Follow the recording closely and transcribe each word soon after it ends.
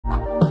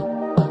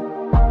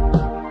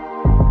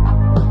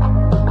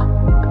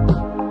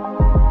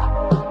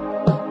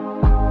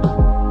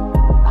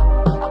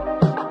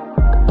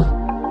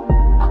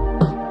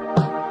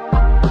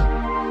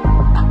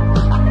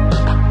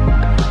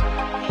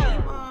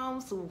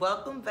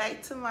welcome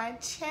back to my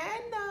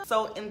channel.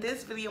 So in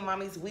this video,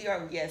 mommies, we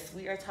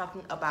are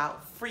talking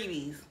about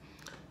freebies.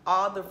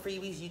 All the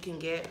freebies you can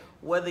get,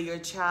 whether your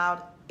child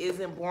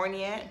isn't born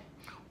yet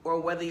or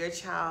whether your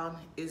child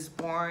is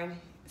born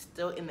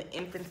still in the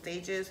infant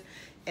stages,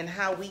 and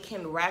how we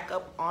can rack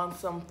up on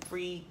some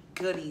free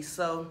goodies.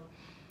 So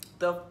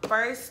the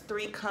first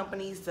 3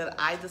 companies that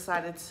I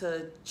decided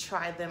to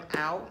try them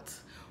out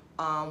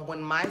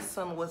when my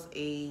son was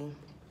a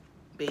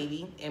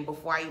baby and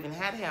before I even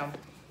had him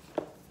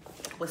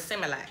was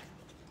Similac.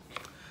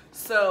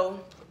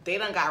 So they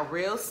done got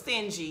real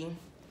stingy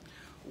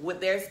with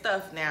their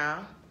stuff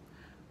now,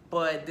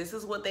 but this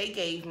is what they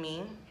gave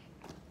me.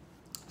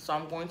 So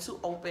I'm going to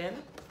open.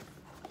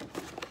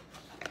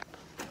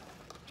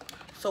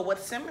 So what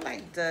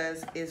Similac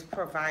does is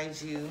provide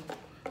you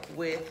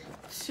with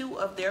 2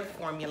 of their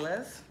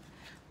formulas.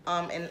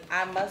 And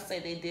I must say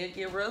they did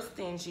get real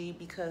stingy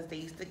because they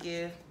used to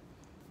give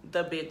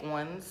the big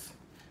ones.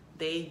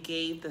 They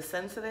gave the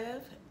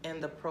Sensitive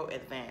and the Pro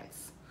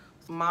Advance.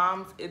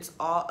 Moms, it's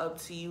all up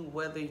to you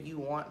whether you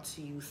want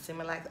to use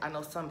Similac. I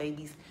know some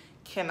babies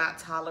cannot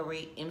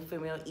tolerate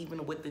Enfamil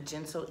even with the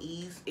gentle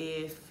ease.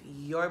 If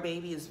your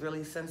baby is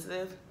really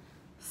sensitive,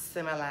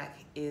 Similac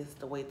is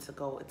the way to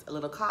go. It's a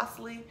little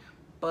costly,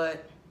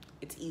 but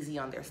it's easy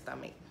on their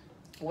stomach.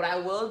 What I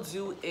will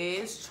do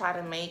is try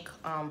to make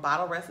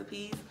bottle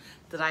recipes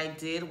that I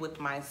did with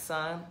my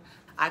son.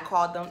 I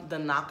called them the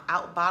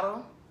knockout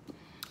bottle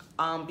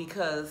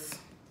because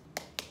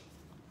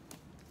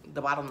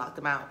the bottle knocked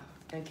him out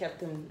and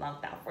kept him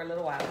knocked out for a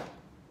little while.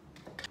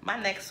 My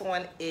next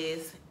one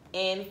is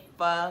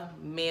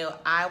Enfamil.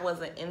 I was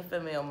an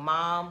Enfamil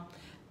mom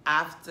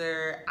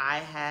after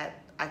I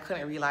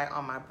couldn't rely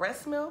on my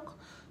breast milk.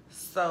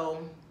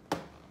 So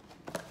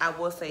I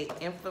will say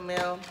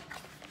Enfamil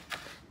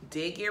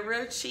did get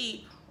real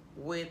cheap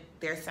with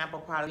their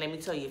sample product. Let me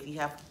tell you, if you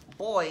have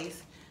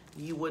boys,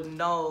 you would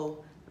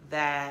know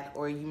that,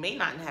 or you may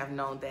not have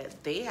known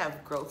that they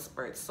have growth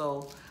spurts.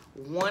 So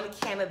 1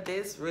 can of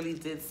this really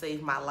did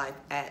save my life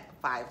at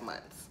 5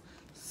 months.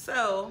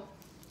 So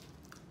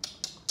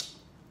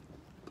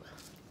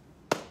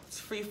it's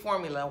free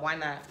formula, why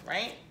not,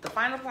 right? The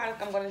final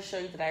product I'm gonna show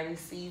you that I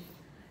received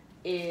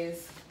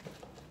is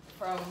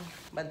from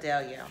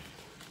Medela.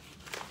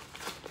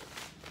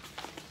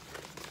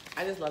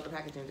 I just love the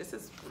packaging. This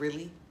is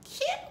really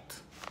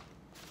cute.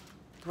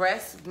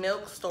 Breast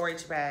milk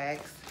storage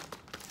bags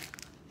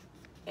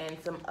and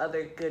some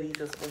other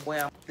goodies as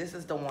well. This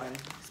is the one.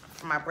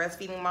 For my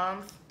breastfeeding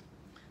moms,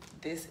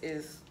 this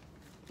is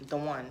the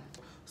one.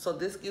 So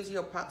this gives you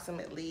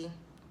approximately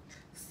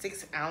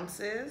 6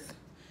 ounces.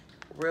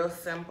 Real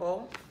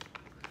simple.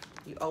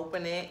 You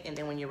open it, and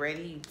then when you're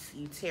ready,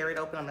 you tear it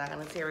open. I'm not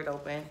gonna tear it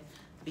open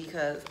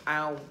because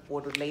I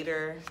would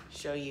later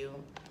show you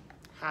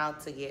how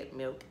to get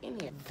milk in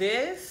here.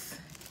 This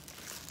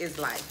is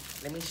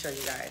life. Let me show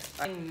you guys.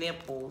 My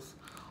nipples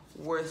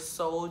were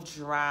so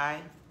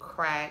dry,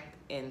 cracked,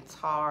 and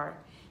tarred,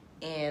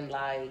 and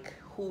like,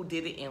 who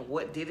did it and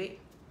what did it?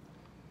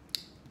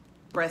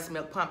 Breast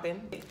milk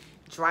pumping.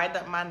 Dried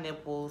up my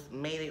nipples,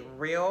 made it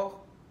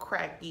real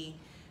cracky,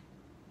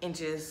 and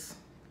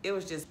it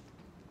was just,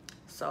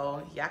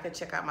 so y'all can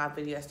check out my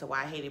video as to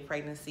why I hated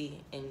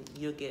pregnancy and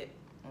you'll get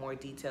more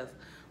details.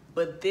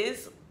 But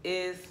this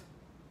is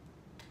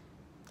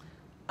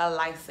a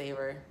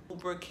lifesaver.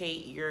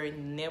 Lubricate your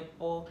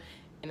nipple,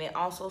 and it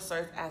also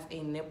serves as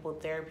a nipple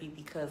therapy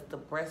because the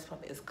breast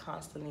pump is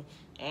constantly,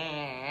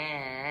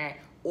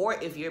 or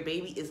if your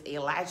baby is a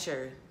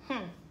latcher,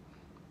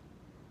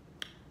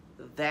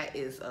 that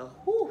is a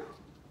whew.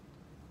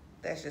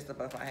 That's just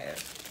above my head.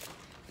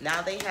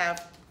 Now they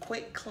have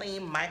quick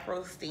clean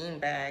micro steam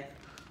bag.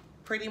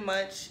 Pretty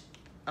much,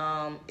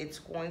 it's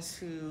going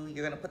to,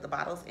 you're gonna put the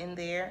bottles in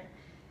there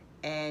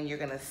and you're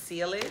gonna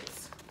seal it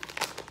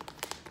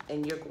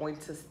and you're going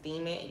to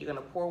steam it. You're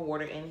gonna pour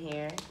water in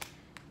here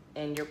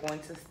and you're going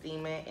to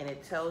steam it, and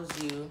it tells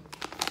you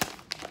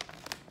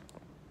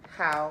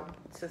how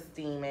to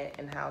steam it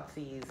and how to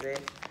use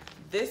it.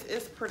 This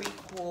is pretty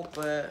cool,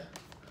 but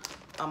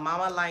a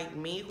mama like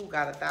me who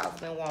got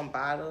 1,001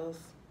 bottles,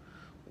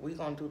 we're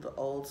gonna do the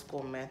old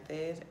school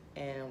method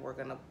and we're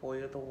gonna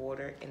boil the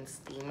water and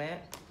steam it.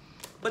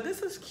 But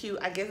this is cute.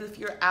 I guess if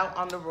you're out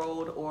on the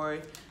road or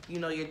you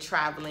know you're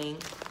traveling,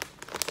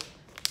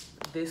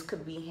 this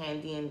could be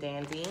handy and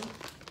dandy.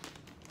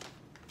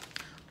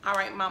 All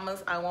right,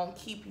 mamas, I won't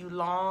keep you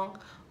long,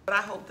 but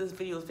I hope this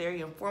video is very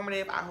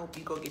informative. I hope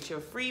you go get your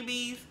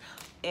freebies,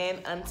 and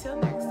until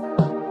next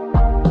time.